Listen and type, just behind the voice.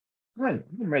Hi,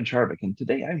 I'm Reg Harvick, and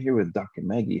today I'm here with Dr.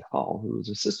 Maggie Hall, who is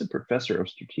Assistant Professor of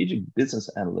Strategic Business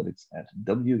Analytics at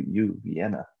WU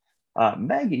Vienna.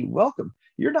 Maggie, welcome.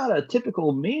 You're not a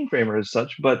typical mainframer as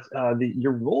such, but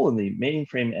your role in the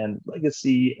mainframe and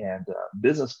legacy and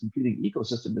business computing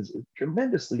ecosystem is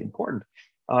tremendously important.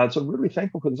 So I'm really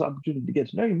thankful for this opportunity to get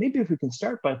to know you. Maybe if we can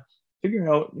start by figuring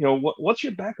out, what's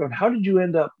your background? How did you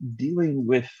end up dealing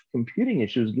with computing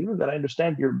issues, given that I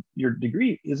understand your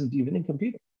degree isn't even in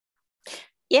computing?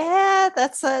 Yeah,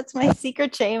 that's my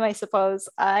secret shame, I suppose.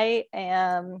 I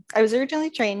was originally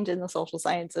trained in the social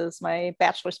sciences. My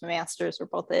bachelor's and master's were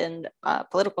both in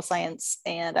political science,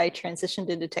 and I transitioned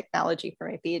into technology for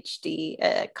my PhD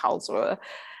at Karlsruhe.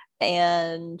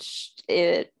 And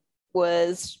it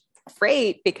was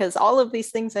great because all of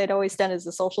these things I'd always done as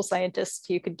a social scientist,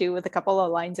 you could do with a couple of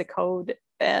lines of code.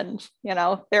 And,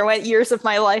 there went years of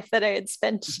my life that I had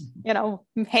spent,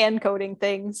 hand coding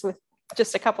things with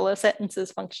just a couple of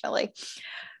sentences functionally.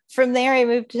 From there, I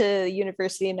moved to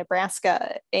University of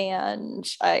Nebraska and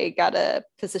I got a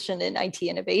position in IT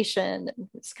innovation.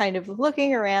 It's kind of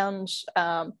looking around.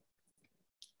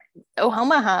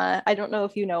 Omaha, I don't know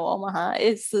if you know Omaha,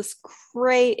 is this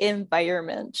great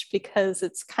environment because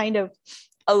it's kind of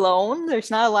alone. There's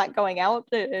not a lot going out.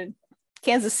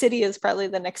 Kansas City is probably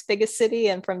the next biggest city.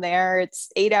 And from there,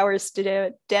 it's 8 hours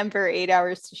to Denver, 8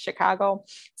 hours to Chicago.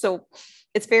 So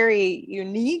it's very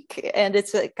unique and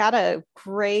it's got a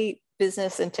great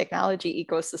business and technology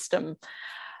ecosystem.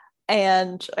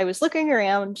 And I was looking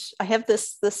around, I have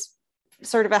this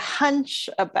sort of a hunch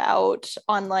about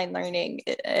online learning.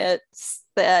 It's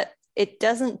that it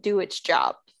doesn't do its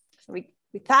job. So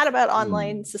we thought about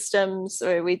online systems,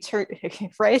 or we turned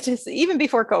right just even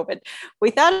before COVID. We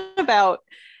thought about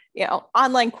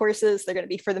online courses. They're going to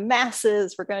be for the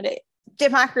masses. We're going to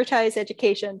democratize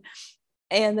education,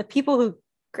 and the people who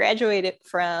graduated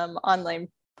from online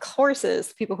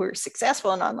courses, people who are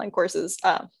successful in online courses,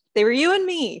 they were you and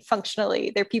me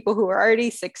functionally. They're people who are already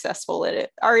successful at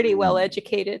it, already well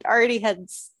educated, already had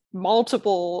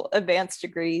multiple advanced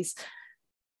degrees.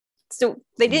 So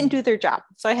they didn't do their job.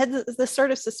 So I had this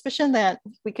sort of suspicion that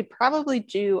we could probably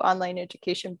do online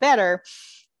education better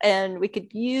and we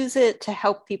could use it to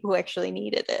help people who actually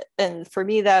needed it. And for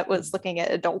me, that was looking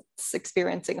at adults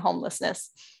experiencing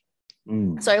homelessness.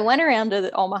 So I went around to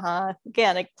Omaha,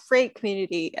 again, a great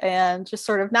community, and just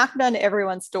sort of knocked on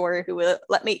everyone's door who would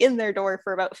let me in their door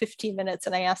for about 15 minutes.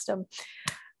 And I asked them,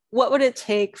 what would it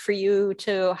take for you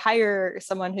to hire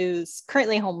someone who's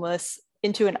currently homeless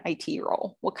into an IT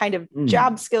role? What kind of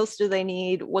job skills do they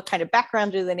need? What kind of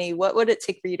background do they need? What would it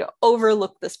take for you to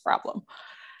overlook this problem?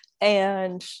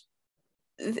 And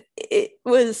it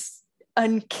was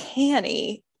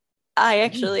uncanny. I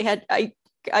actually had, I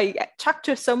talked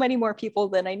to so many more people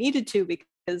than I needed to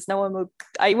because no one would,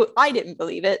 I didn't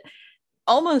believe it.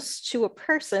 Almost to a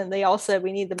person, they all said,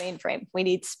 we need the mainframe. We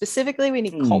need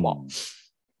COBOL.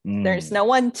 There's no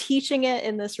one teaching it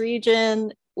in this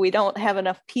region. We don't have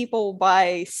enough people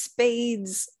by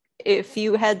spades. If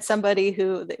you had somebody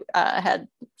who had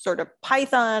sort of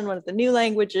Python, one of the new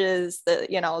languages that,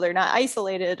 they're not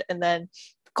isolated, and then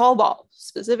COBOL,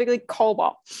 specifically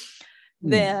COBOL,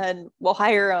 then we'll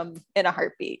hire them in a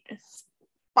heartbeat.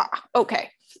 Okay.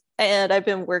 And I've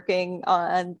been working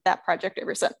on that project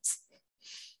ever since.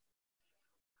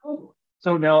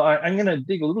 So now I'm going to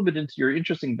dig a little bit into your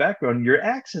interesting background. Your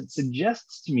accent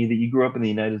suggests to me that you grew up in the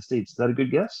United States. Is that a good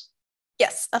guess?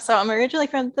 Yes. So I'm originally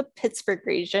from the Pittsburgh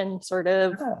region, sort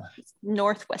of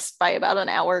northwest by about an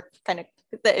hour. Kind of,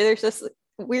 there's this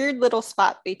weird little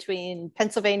spot between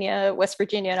Pennsylvania, West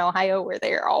Virginia, and Ohio where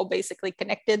they're all basically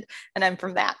connected. And I'm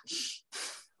from that.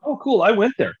 Oh, cool. I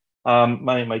went there.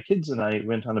 My kids and I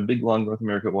went on a big, long North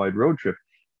America wide road trip.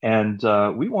 And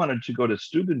we wanted to go to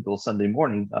Steubenville Sunday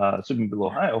morning, Steubenville,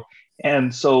 Ohio.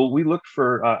 And so we looked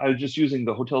for, I was just using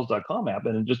the hotels.com app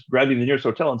and just grabbing the nearest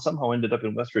hotel and somehow ended up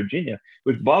in West Virginia,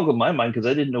 which boggled my mind because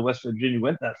I didn't know West Virginia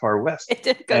went that far west.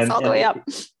 It goes all the way up.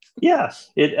 Yeah,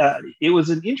 it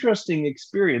was an interesting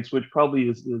experience, which probably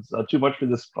is too much for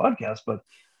this podcast, but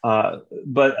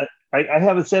I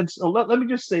have a sense. Let me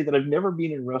just say that I've never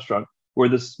been in a restaurant where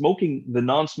the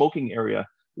non-smoking area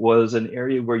was an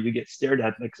area where you get stared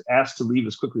at and asked to leave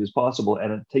as quickly as possible,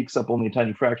 and it takes up only a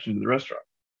tiny fraction of the restaurant.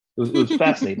 It was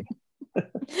fascinating.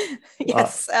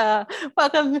 Yes,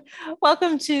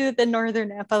 welcome to the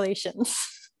Northern Appalachians.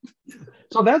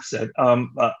 So that said,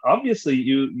 obviously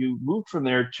you moved from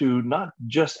there to not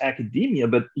just academia,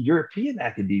 but European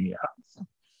academia.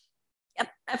 Yep,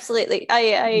 absolutely.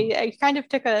 I kind of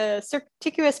took a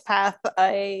circuitous path.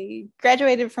 I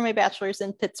graduated from my bachelor's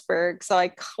in Pittsburgh, so I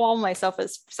call myself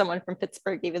as someone from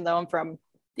Pittsburgh, even though I'm from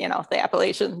the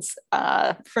Appalachians.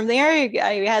 From there,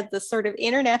 I had this sort of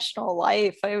international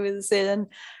life. I was in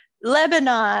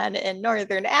Lebanon and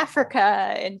Northern Africa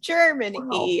and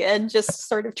Germany, and just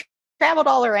sort of traveled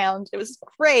all around. It was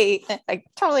great. I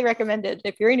totally recommend it.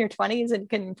 If you're in your 20s and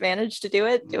can manage to do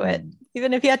it, do it.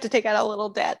 Even if you have to take out a little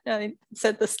debt. I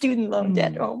said the student loan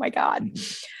debt, oh my God.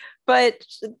 But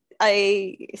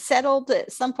I settled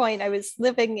at some point. I was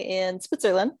living in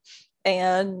Switzerland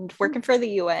and working for the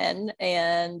UN,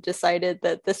 and decided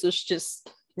that this was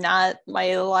just not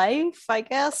my life, I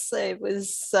guess. It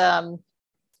was,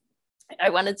 I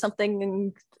wanted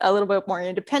something a little bit more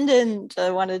independent.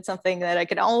 I wanted something that I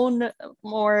could own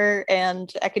more,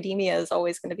 and academia is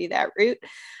always going to be that route.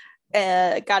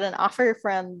 Got an offer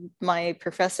from my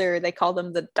professor. They call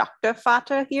them the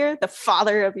Doktorvater here, the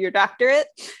father of your doctorate.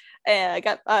 And I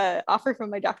got an offer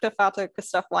from my Doktorvater,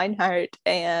 Christoph Weinhardt,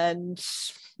 and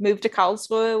moved to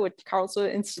Karlsruhe, which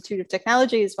Karlsruhe Institute of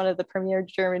Technology is one of the premier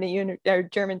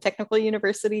German technical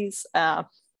universities.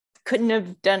 Couldn't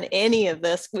have done any of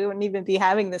this. We wouldn't even be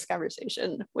having this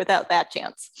conversation without that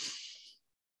chance.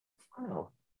 Wow.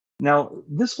 Now,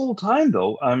 this whole time,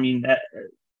 though, I mean,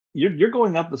 you're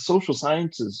going up the social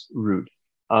sciences route.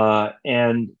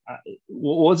 And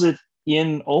was it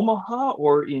in Omaha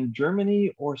or in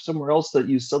Germany or somewhere else that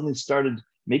you suddenly started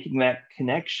making that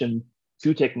connection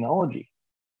to technology?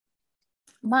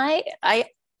 My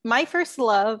first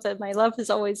love, and my love has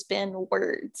always been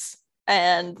words.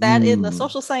 And that in the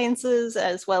social sciences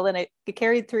as well, and it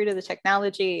carried through to the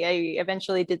technology. I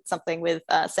eventually did something with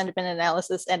sentiment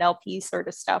analysis, NLP sort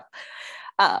of stuff.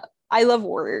 I love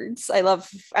words. I love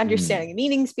understanding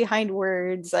meanings behind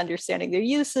words, understanding their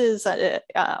uses.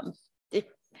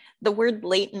 The word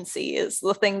latency is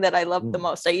the thing that I love the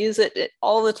most. I use it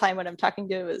all the time when I'm talking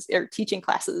to or teaching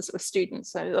classes with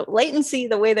students. So latency,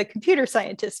 the way the computer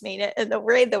scientists mean it, and the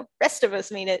way the rest of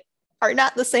us mean it, are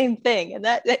not the same thing, and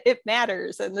that it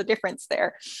matters, and the difference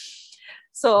there.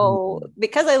 So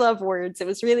because I love words, it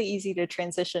was really easy to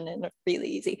transition, and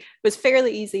it was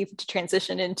fairly easy to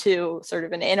transition into sort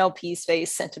of an NLP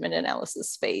space, sentiment analysis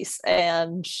space.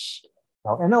 And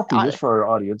now, NLP, just for our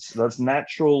audience, that's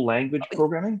natural language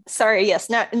programming? Sorry, yes,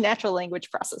 natural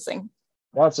language processing.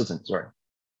 Processing, sorry.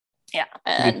 Yeah,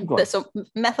 and so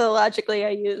methodologically I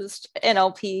used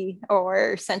NLP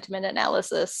or sentiment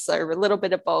analysis, or a little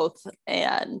bit of both,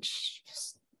 and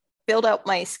build out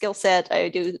my skill set. I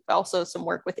do also some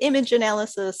work with image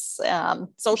analysis,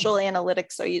 social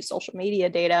analytics, so I use social media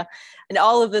data, and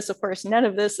all of this, of course, none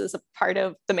of this is a part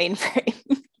of the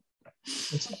mainframe.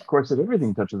 Of course, that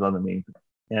everything touches on the mainframe,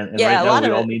 and yeah, right now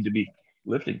we all need to be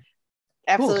lifting.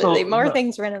 Absolutely. Cool. So, more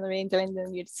things run in the mainframe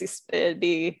than you'd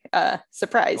be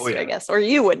surprised, I guess. Or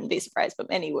you wouldn't be surprised, but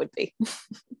many would be.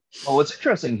 Well, what's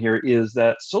interesting here is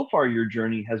that so far your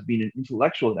journey has been an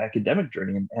intellectual and academic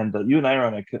journey. And you and I are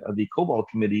on the COBOL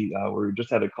committee, where we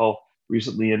just had a call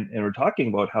recently, and we're talking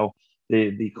about how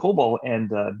the COBOL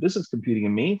and business computing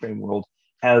and mainframe world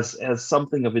has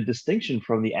something of a distinction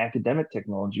from the academic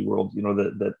technology world,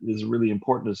 that is really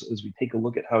important as we take a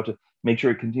look at how to make sure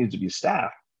it continues to be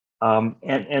staffed.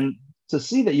 And to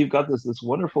see that you've got this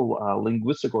wonderful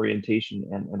linguistic orientation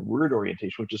and word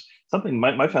orientation, which is something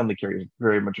my family cares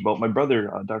very much about. My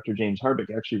brother, Dr. James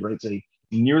Harbeck, actually writes a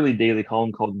nearly daily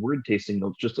column called Word Tasting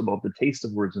Notes, just about the taste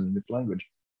of words in the English language.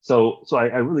 So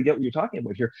I really get what you're talking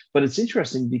about here. But it's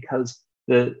interesting because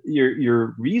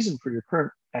your reason for your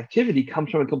current activity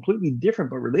comes from a completely different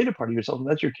but related part of yourself, and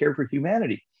that's your care for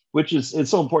humanity, which is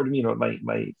so important to me.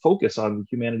 My focus on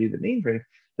humanity, the mainframe.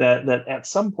 That at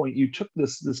some point you took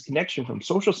this connection from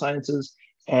social sciences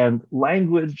and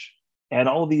language and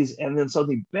all of these, and then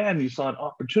suddenly, bam, you saw an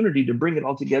opportunity to bring it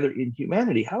all together in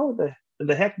humanity. How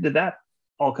the heck did that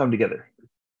all come together?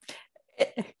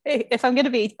 If I'm going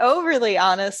to be overly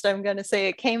honest, I'm going to say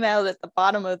it came out at the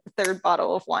bottom of the third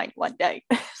bottle of wine one day.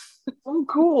 Oh,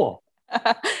 cool.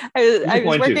 I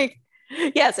was working.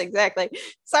 Yes, exactly.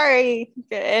 Sorry,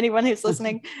 anyone who's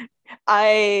listening.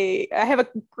 I have a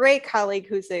great colleague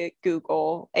who's at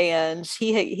Google, and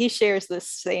he shares this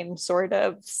same sort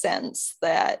of sense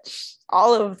that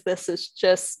all of this is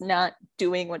just not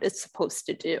doing what it's supposed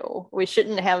to do. We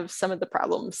shouldn't have some of the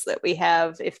problems that we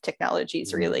have if technology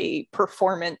is really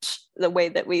performant the way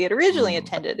that we had originally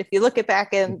intended. If you look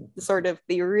back in sort of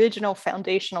the original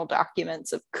foundational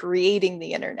documents of creating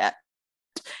the internet,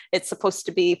 it's supposed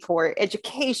to be for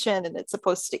education, and it's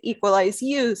supposed to equalize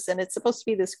use, and it's supposed to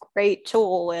be this great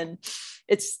tool, and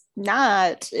it's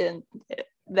not, and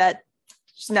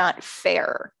that's not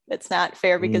fair. It's not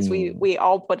fair because we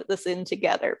all put this in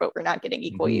together, but we're not getting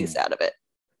equal use out of it.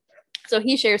 So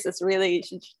he shares this really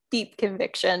deep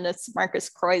conviction. It's Marcus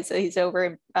Croix. He's over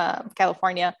in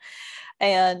California.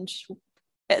 And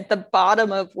at the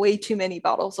bottom of way too many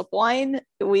bottles of wine,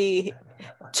 we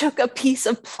took a piece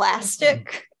of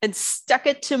plastic and stuck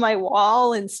it to my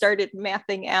wall and started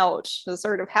mapping out the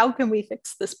sort of how can we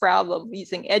fix this problem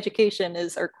using education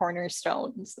as our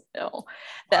cornerstone. So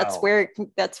that's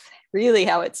that's really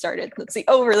how it started. That's the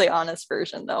overly honest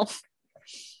version, though.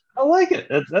 I like it.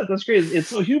 That's great. It's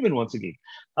so human once again.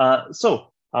 As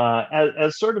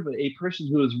sort of a person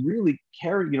who is really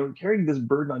carrying this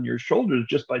burden on your shoulders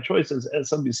just by choice, as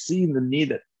somebody seeing the need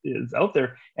that is out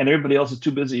there, and everybody else is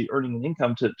too busy earning an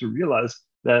income to realize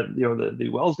that the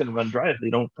well's going to run dry if they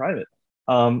don't prime it.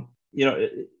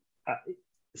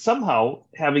 Somehow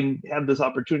having had this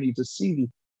opportunity to see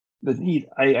the need,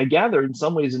 I gather in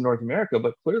some ways in North America,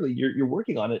 but clearly you're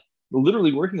working on it,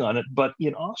 literally working on it, but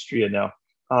in Austria now.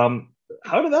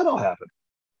 How did that all happen?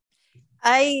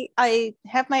 I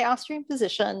have my Austrian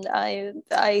position.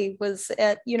 I was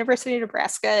at University of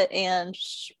Nebraska, and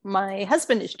my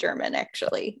husband is German,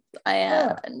 actually.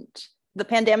 And the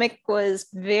pandemic was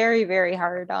very, very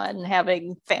hard on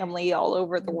having family all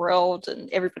over the world, and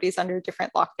everybody's under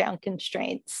different lockdown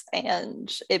constraints.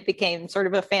 And it became sort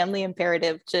of a family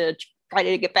imperative to try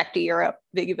to get back to Europe,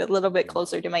 be a little bit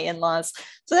closer to my in-laws.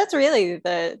 So that's really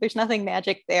there's nothing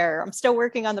magic there. I'm still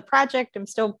working on the project. I'm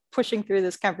still pushing through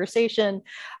this conversation.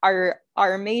 Our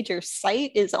major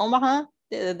site is Omaha.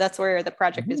 That's where the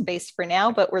project is based for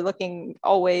now, but we're looking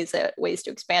always at ways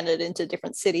to expand it into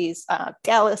different cities.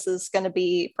 Dallas is going to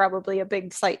be probably a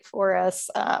big site for us.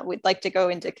 We'd like to go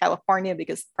into California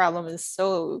because the problem is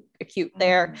so acute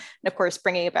there. And of course,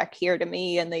 bringing it back here to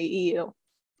me and the EU.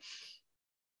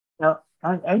 Now,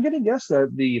 I'm going to guess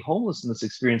that the homelessness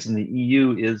experience in the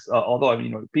EU is, although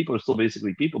people are still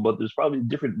basically people, but there's probably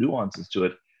different nuances to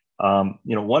it.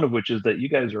 One of which is that you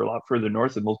guys are a lot further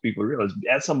north than most people realize.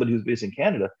 As somebody who's based in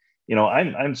Canada,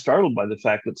 I'm startled by the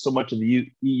fact that so much of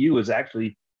the EU is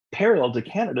actually parallel to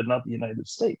Canada, not the United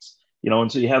States.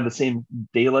 And so you have the same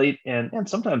daylight and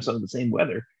sometimes some of the same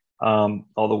weather.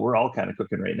 Although we're all kind of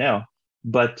cooking right now.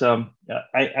 But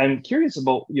I'm curious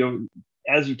about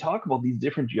as you talk about these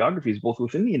different geographies, both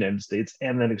within the United States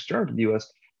and then external to the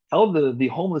US, how the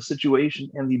homeless situation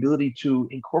and the ability to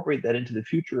incorporate that into the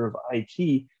future of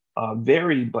IT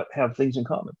vary, but have things in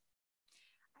common.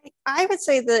 I would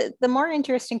say that the more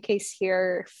interesting case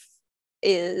here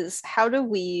is how do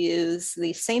we use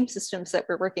the same systems that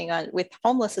we're working on with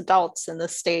homeless adults in the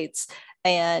States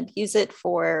and use it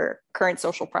for current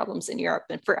social problems in Europe.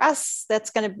 And for us, that's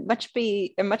going to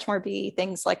much more be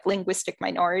things like linguistic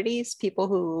minorities, people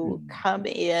who come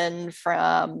in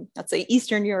from, let's say,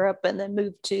 Eastern Europe and then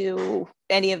move to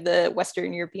any of the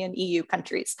Western European EU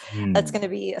countries. That's going to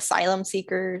be asylum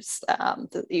seekers.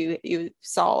 You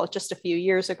saw just a few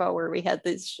years ago where we had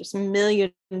these just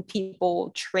million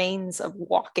people, trains of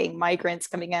walking migrants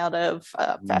coming out of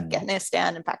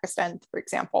Afghanistan and Pakistan, for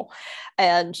example,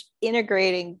 and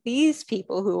integrating these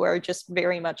people who are just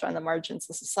very much on the margins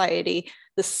of society,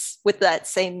 this with that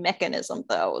same mechanism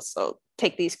though. So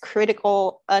take these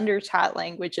critical undertaught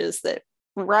languages that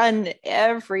run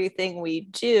everything we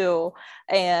do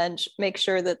and make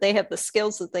sure that they have the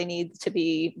skills that they need to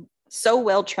be so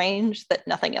well trained that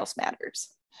nothing else matters.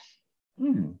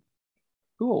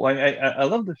 Cool. I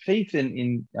love the faith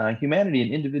in humanity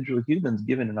and individual humans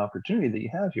given an opportunity that you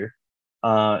have here,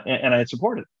 and I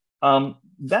support it.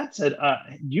 That said,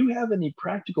 do you have any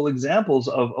practical examples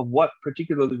of what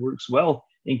particularly works well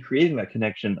in creating that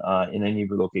connection in any of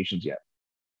your locations yet?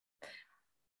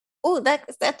 Oh,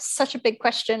 that's such a big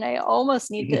question. I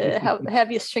almost need to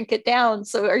have you shrink it down.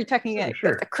 So are you talking at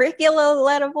the curricular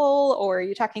level, or are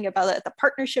you talking about at the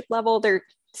partnership level? There are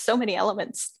so many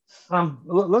elements.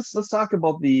 Let's talk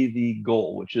about the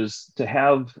goal, which is to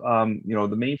have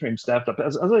the mainframe staffed up.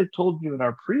 As I told you in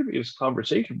our previous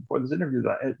conversation before this interview,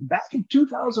 that back in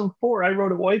 2004, I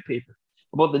wrote a white paper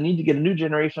about the need to get a new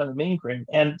generation on the mainframe.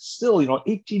 And still,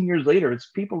 18 years later, it's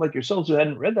people like yourselves who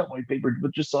hadn't read that white paper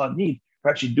but just saw a need for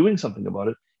actually doing something about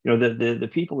it. The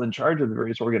people in charge of the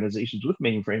various organizations with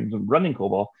mainframes and running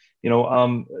COBOL,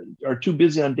 are too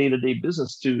busy on day-to-day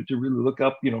business to really look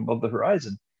up, above the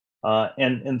horizon.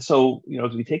 So,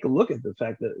 as we take a look at the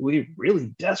fact that we really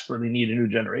desperately need a new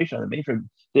generation on the mainframe,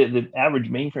 the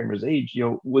average mainframer's age,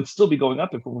 would still be going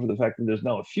up if it were for the fact that there's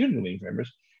now a few new mainframers.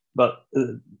 But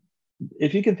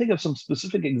if you can think of some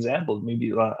specific examples,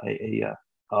 maybe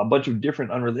a bunch of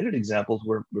different unrelated examples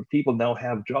where people now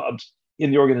have jobs in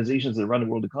the organizations that run the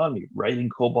world economy, writing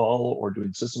COBOL or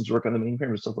doing systems work on the mainframe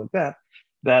and stuff like that,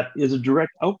 that is a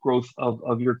direct outgrowth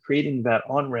of your creating that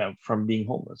on-ramp from being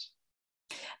homeless.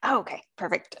 Okay,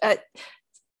 perfect.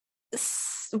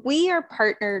 We are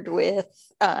partnered with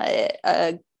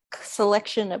a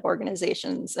selection of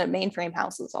organizations, mainframe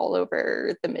houses all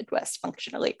over the Midwest,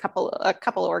 functionally a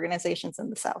couple of organizations in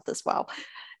the South as well.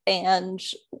 And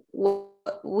what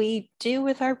we do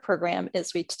with our program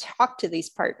is we talk to these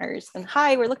partners, and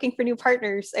hi, we're looking for new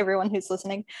partners, everyone who's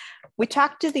listening. We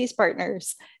talk to these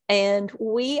partners and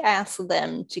we ask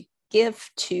them to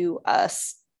give to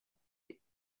us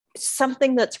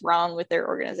something that's wrong with their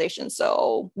organization.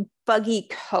 So buggy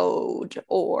code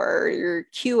or your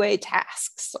QA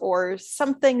tasks or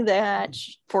something that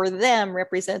for them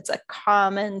represents a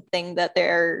common thing that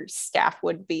their staff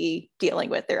would be dealing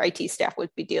with, their IT staff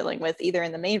would be dealing with either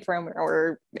in the mainframe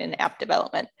or in app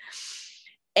development.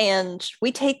 And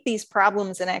we take these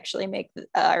problems and actually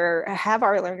have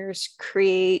our learners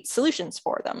create solutions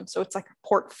for them. So it's like a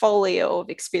portfolio of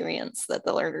experience that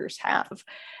the learners have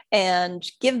and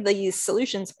give these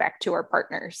solutions back to our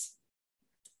partners.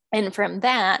 And from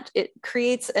that, it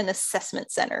creates an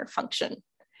assessment center function.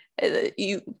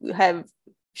 You have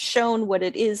shown what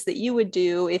it is that you would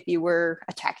do if you were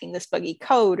attacking this buggy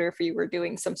code or if you were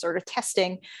doing some sort of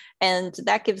testing. And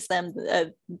that gives them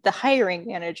the hiring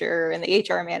manager and the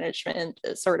HR management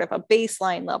sort of a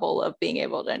baseline level of being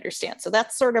able to understand. So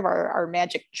that's sort of our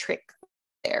magic trick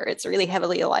there. It's really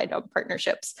heavily aligned on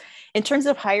partnerships. In terms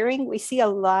of hiring, we see a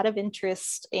lot of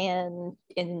interest in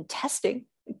testing,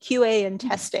 QA and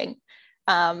testing.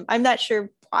 I'm not sure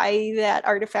why that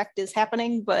artifact is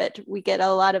happening, but we get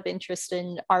a lot of interest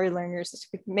in our learners,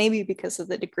 maybe because of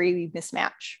the degree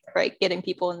mismatch, right? Getting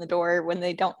people in the door when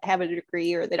they don't have a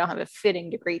degree or they don't have a fitting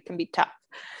degree can be tough.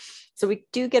 So we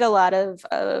do get a lot of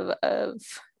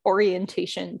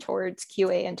orientation towards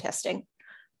QA and testing.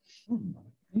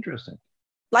 Interesting.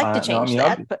 Like to change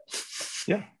that, but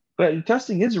yeah. But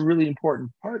testing is a really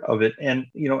important part of it. And,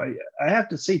 you know, I have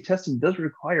to say, testing does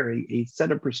require a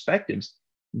set of perspectives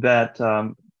that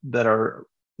that are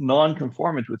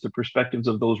non-conformant with the perspectives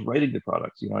of those writing the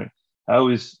products. You know, I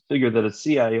always figure that a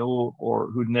CIO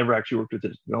or who'd never actually worked with the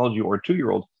technology or a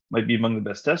 2-year-old might be among the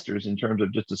best testers in terms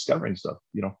of just discovering stuff,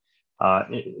 you know,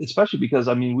 especially because,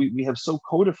 I mean, we have so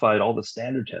codified all the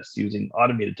standard tests using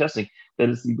automated testing that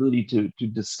it's the ability to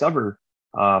discover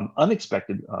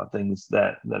unexpected things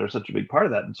that are such a big part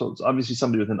of that. And so it's obviously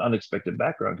somebody with an unexpected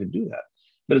background can do that.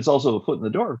 But it's also a foot in the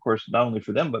door, of course, not only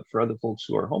for them, but for other folks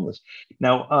who are homeless.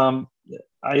 Now,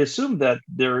 I assume that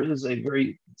there is a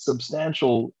very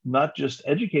substantial, not just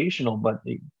educational, but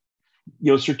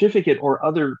certificate or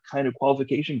other kind of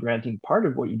qualification granting part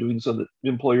of what you're doing so that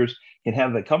employers can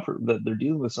have the comfort that they're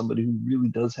dealing with somebody who really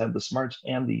does have the smarts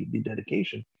and the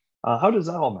dedication. How does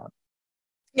that all map?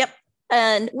 Yep.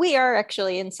 And we are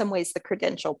actually in some ways the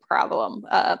credential problem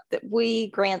that we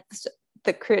grant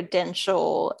the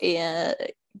credential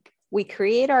we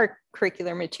create our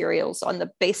curricular materials on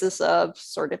the basis of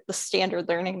sort of the standard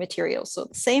learning materials. So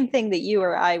the same thing that you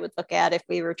or I would look at if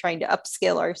we were trying to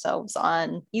upskill ourselves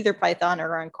on either Python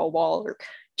or on COBOL or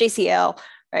JCL,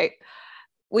 right?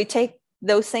 We take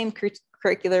those same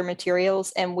curricular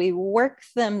materials and we work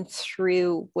them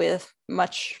through with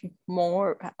much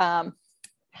more, how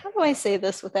do I say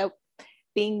this without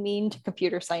being mean to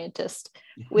computer scientists?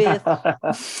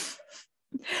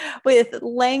 With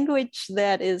language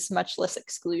that is much less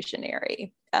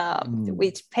exclusionary.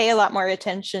 We pay a lot more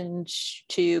attention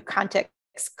to context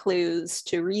clues,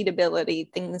 to readability,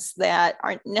 things that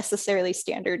aren't necessarily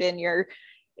standard in your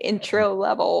intro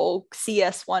level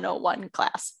CS 101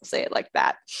 class, say it like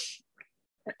that.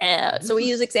 So we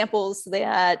use examples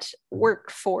that work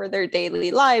for their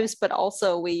daily lives, but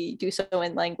also we do so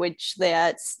in language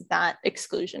that's not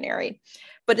exclusionary.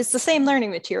 But it's the same learning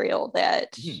material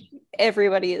that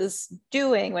everybody is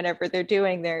doing whenever they're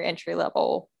doing their entry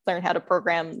level, learn how to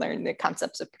program, learn the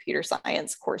concepts of computer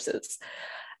science courses.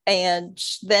 And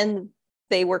then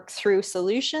they work through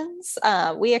solutions.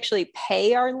 We actually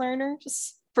pay our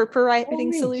learners for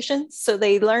providing solutions. So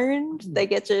they learned, they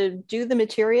get to do the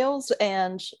materials.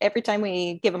 And every time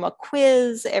we give them a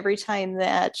quiz, every time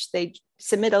that they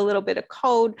submit a little bit of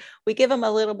code, we give them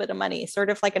a little bit of money, sort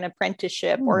of like an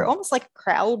apprenticeship or almost like a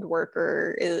crowd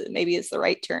worker, maybe is the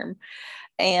right term.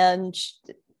 And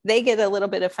they get a little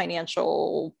bit of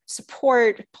financial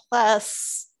support,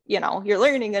 plus, you know, you're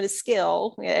learning a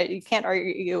skill. You can't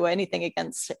argue anything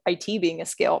against IT being a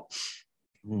skill.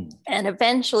 And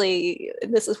eventually,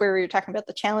 this is where we were talking about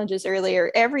the challenges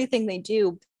earlier, everything they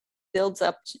do builds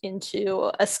up into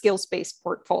a skills-based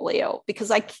portfolio,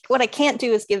 because what I can't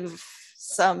do is give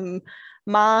some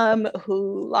mom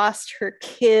who lost her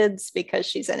kids because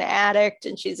she's an addict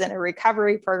and she's in a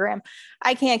recovery program.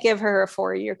 I can't give her a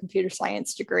 4-year computer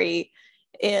science degree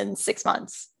in 6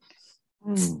 months.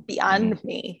 It's Mm. beyond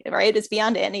me, right? It's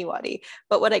beyond anybody.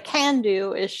 But what I can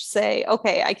do is say,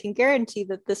 okay, I can guarantee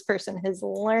that this person has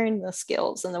learned the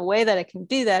skills. And the way that I can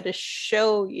do that is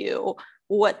show you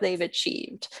what they've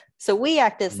achieved. So we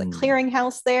act as the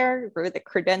clearinghouse there, we're the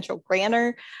credential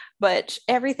grantor, but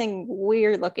everything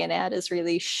we're looking at is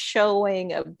really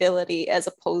showing ability as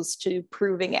opposed to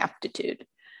proving aptitude.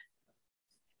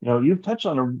 You know, you've touched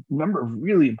on a number of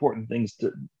really important things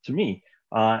to me.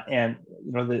 And,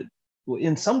 you know, that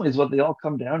in some ways, what they all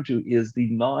come down to is the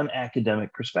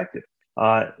non-academic perspective.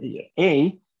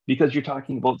 Because you're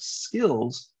talking about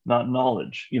skills, not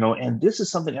knowledge, you know, and this is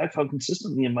something I found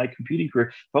consistently in my computing career.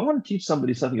 If I want to teach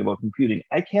somebody something about computing,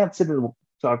 I can't sit at a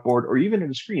chalkboard or even at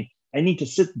a screen. I need to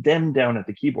sit them down at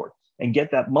the keyboard and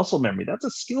get that muscle memory. That's a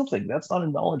skill thing. That's not a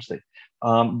knowledge thing.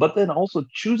 But then also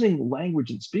choosing language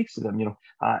that speaks to them. You know,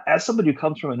 as somebody who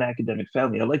comes from an academic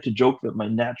family, I like to joke that my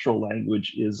natural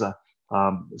language is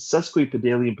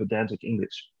sesquipedalian pedantic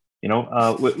English. You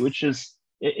know, which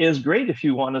is great if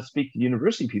you want to speak to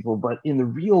university people, but in the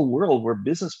real world where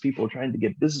business people are trying to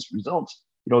get business results,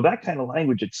 you know, that kind of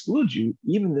language excludes you,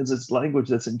 even as it's language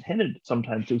that's intended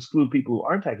sometimes to exclude people who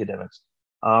aren't academics.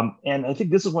 And I think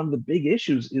this is one of the big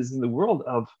issues is in the world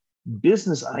of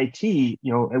business IT, you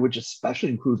know, which especially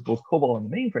includes both COBOL and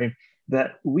the mainframe,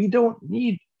 that we don't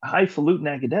need highfalutin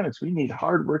academics. We need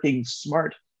hardworking,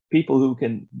 smart people who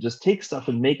can just take stuff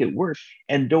and make it work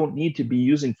and don't need to be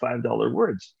using $5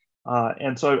 words.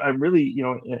 And so I'm really, you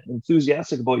know,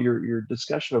 enthusiastic about your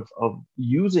discussion of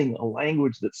using a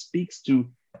language that speaks to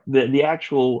the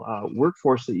actual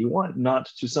workforce that you want, not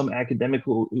to some academic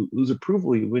who's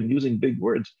approval when using big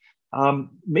words.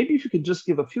 Maybe if you could just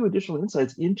give a few additional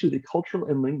insights into the cultural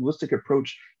and linguistic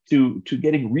approach to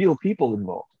getting real people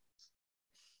involved.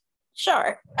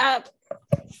 Sure.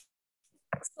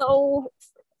 So,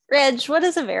 Reg, what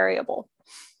is a variable?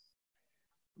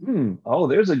 Oh,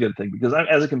 there's a good thing, because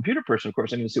as a computer person, of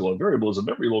course, I'm going to say, well, a variable is a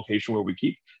memory location where we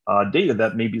keep data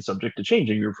that may be subject to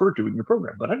change and you refer to in your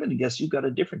program. But I'm going to guess you've got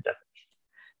a different definition.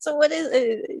 So what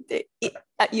is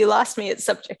you lost me at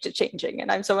subject to changing,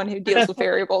 and I'm someone who deals with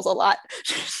variables a lot.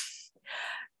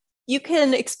 You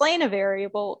can explain a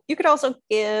variable. You could also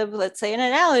give, let's say, an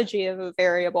analogy of a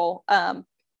variable. A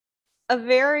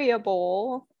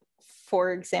variable,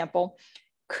 for example,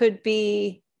 could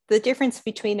be the difference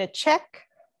between a check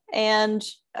and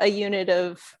a unit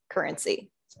of currency,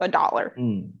 so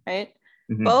 $1, right?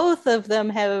 Mm-hmm. Both of them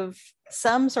have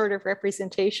some sort of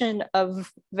representation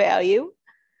of value,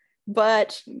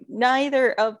 but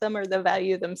neither of them are the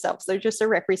value themselves. They're just a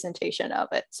representation of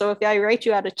it. So if I write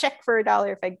you out a check for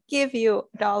 $1, if I give you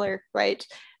 $1, right,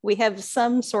 we have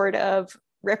some sort of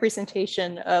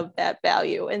representation of that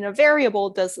value. And a variable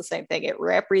does the same thing. It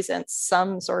represents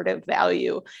some sort of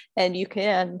value, and you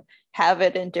can have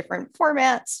it in different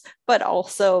formats, but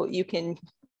also you can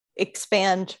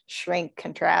expand, shrink,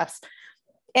 contrast,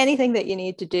 anything that you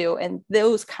need to do. And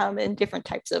those come in different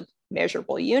types of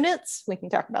measurable units. We can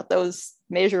talk about those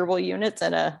measurable units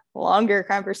in a longer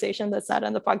conversation that's not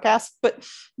on the podcast, but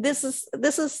this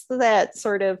is that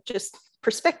sort of just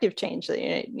perspective change that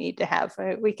you need to have.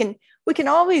 We can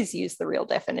always use the real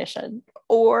definition,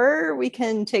 or we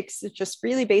can take just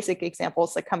really basic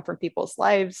examples that come from people's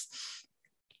lives.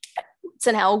 It's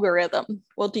an algorithm.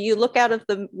 Well, do you look out of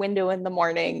the window in the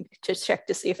morning to check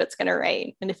to see if it's going to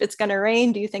rain? And if it's going to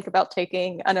rain, do you think about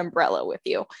taking an umbrella with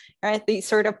you? Right? These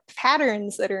sort of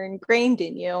patterns that are ingrained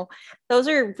in you, those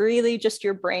are really just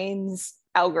your brain's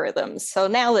algorithms. So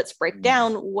now let's break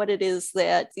down what it is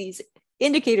that these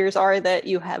indicators are that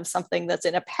you have something that's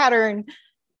in a pattern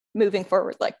moving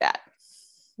forward like that.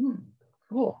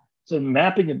 Cool. So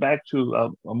mapping it back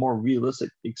to a more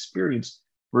realistic experience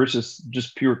versus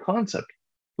just pure concept,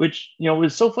 which, you know,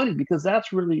 is so funny, because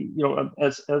that's really, you know,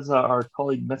 as our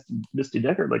colleague Misty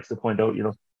Deckard likes to point out, you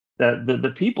know, that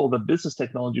the people that business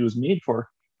technology was made for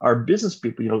are business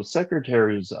people, you know,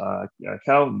 secretaries,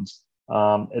 accountants,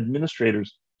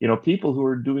 administrators, you know, people who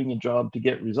are doing a job to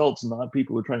get results, not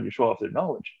people who are trying to show off their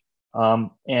knowledge.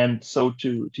 And so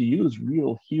to use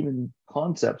real human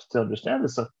concepts to understand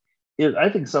this stuff is, I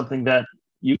think, something that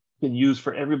you can use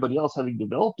for everybody else having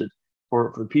developed it.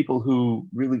 For people who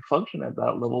really function at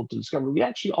that level to discover we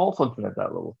actually all function at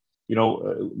that level. You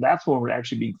know, that's when we're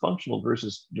actually being functional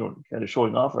versus, you know, kind of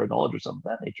showing off our knowledge or something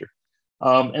of that nature.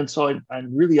 And so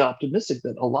I'm really optimistic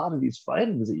that a lot of these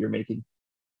findings that you're making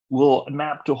will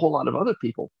map to a whole lot of other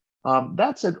people.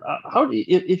 That said, how do you,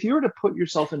 if you were to put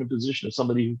yourself in a position of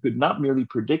somebody who could not merely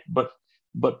predict, but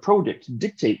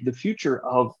dictate the future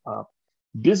of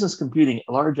business computing,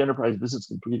 large enterprise business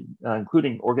computing,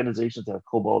 including organizations that have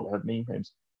COBOL, that have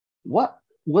mainframes, what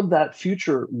would that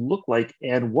future look like,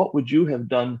 and what would you have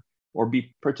done or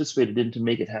be participated in to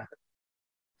make it happen?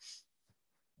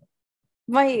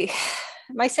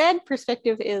 My sad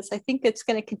perspective is I think it's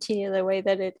going to continue the way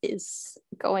that it is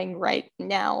going right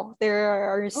now. There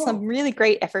are some really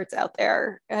great efforts out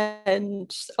there,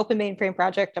 and Open Mainframe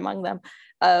Project among them,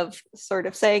 of sort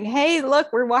of saying, hey,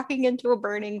 look, we're walking into a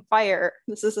burning fire.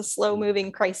 This is a slow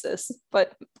moving crisis.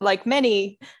 But like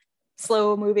many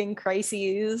slow moving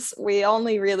crises, we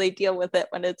only really deal with it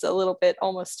when it's a little bit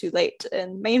almost too late.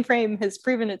 And mainframe has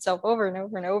proven itself over and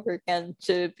over and over again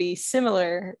to be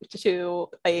similar to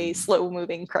a slow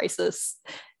moving crisis.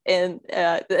 And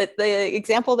the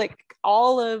example that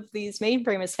all of these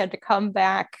mainframers had to come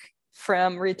back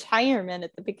from retirement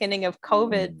at the beginning of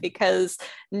COVID because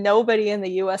nobody in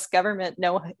the US government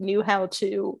knew how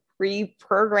to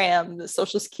reprogram the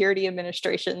Social Security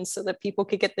Administration so that people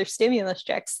could get their stimulus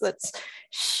checks. That's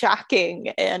shocking,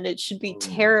 and it should be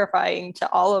terrifying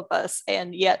to all of us.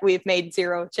 And yet we've made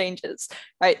zero changes,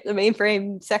 right? The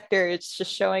mainframe sector, it's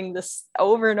just showing this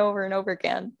over and over and over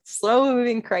again. Slow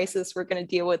moving crisis, we're going to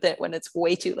deal with it when it's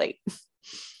way too late.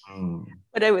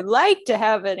 What I would like to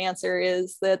have an answer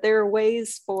is that there are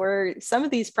ways for some of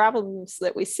these problems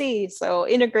that we see. So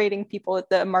integrating people at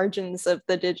the margins of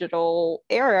the digital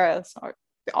era, so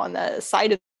on the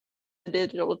side of the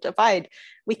digital divide,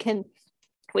 we can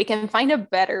find a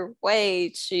better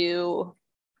way to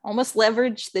almost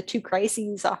leverage the two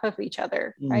crises off of each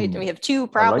other, right? We have two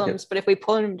problems, but if we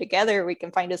pull them together, we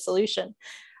can find a solution.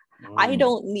 I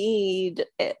don't need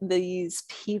these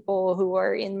people who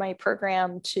are in my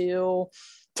program to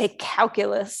take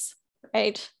calculus,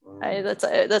 right?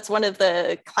 That's one of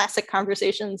the classic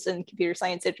conversations in computer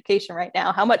science education right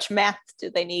now. How much math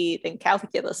do they need? And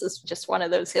calculus is just one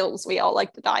of those hills we all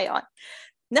like to die on.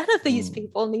 None of these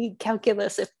people need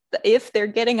calculus if they're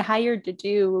getting hired to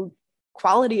do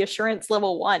quality assurance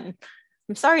level 1.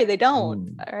 I'm sorry, they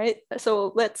don't. All right.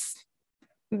 So let's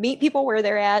meet people where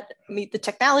they're at, meet the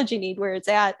technology need where it's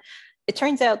at. It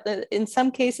turns out that in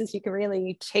some cases, you can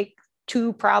really take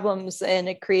two problems and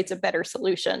it creates a better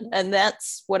solution. And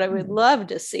that's what I would love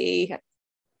to see.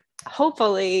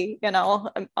 Hopefully, I'm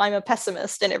a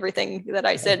pessimist in everything that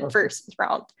I said first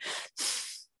round.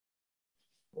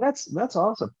 That's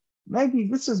awesome. Maggie,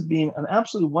 this has been an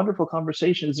absolutely wonderful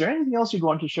conversation. Is there anything else you'd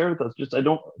want to share with us? Just I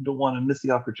don't want to miss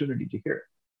the opportunity to hear it.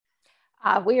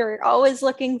 We are always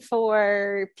looking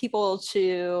for people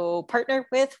to partner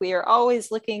with. We are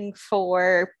always looking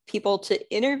for people to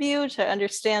interview to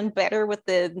understand better what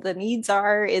the needs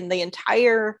are in the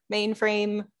entire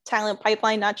mainframe talent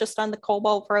pipeline, not just on the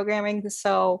COBOL programming.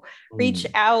 So reach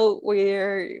out.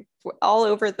 We're all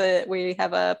over we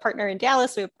have a partner in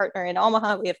Dallas. We have a partner in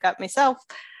Omaha. We have got myself.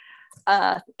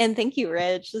 And thank you,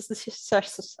 Reg. This is just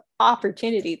such an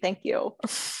opportunity. Thank you.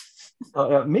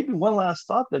 Maybe one last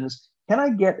thought then is, can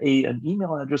I get an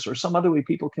email address or some other way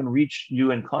people can reach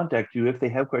you and contact you if they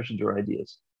have questions or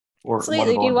ideas? Or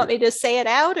absolutely. Do you want me to say it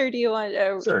out, or do you want?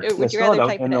 Sure. Would you rather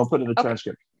type it? And I'll put it in the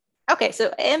transcript. Okay.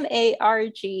 So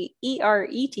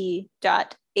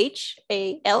margert@wu.ac.at.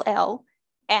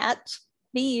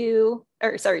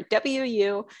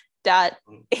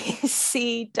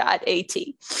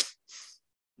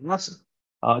 Awesome.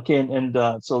 Okay, and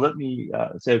so let me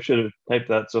say I should have typed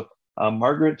that. So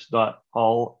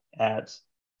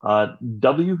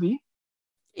Margaret.Hall@WV.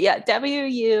 Yeah,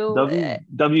 WU.C.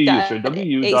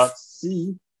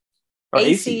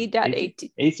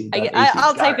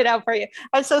 I'll type it out for you.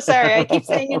 I'm so sorry. I keep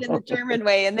saying it in the German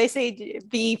way, and they say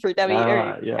B for W.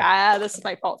 This is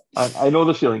my fault. I know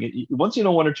the feeling. Once you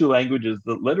know one or two languages,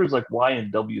 the letters like Y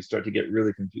and W start to get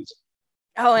really confusing.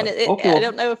 Oh, and I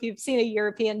don't know if you've seen a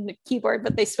European keyboard,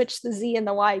 but they switch the Z and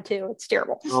the Y too. It's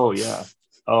terrible. Oh, yeah.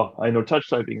 Oh, I know touch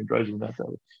typing and drives me nuts.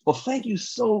 Well, thank you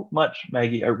so much,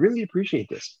 Maggie. I really appreciate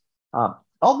this.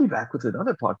 I'll be back with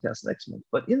another podcast next month.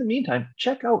 But in the meantime,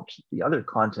 check out the other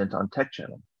content on Tech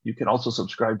Channel. You can also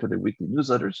subscribe to their weekly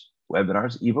newsletters,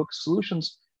 webinars, ebooks,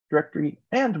 solutions, directory,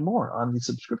 and more on the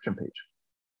subscription page.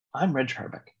 I'm Reg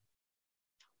Harbeck.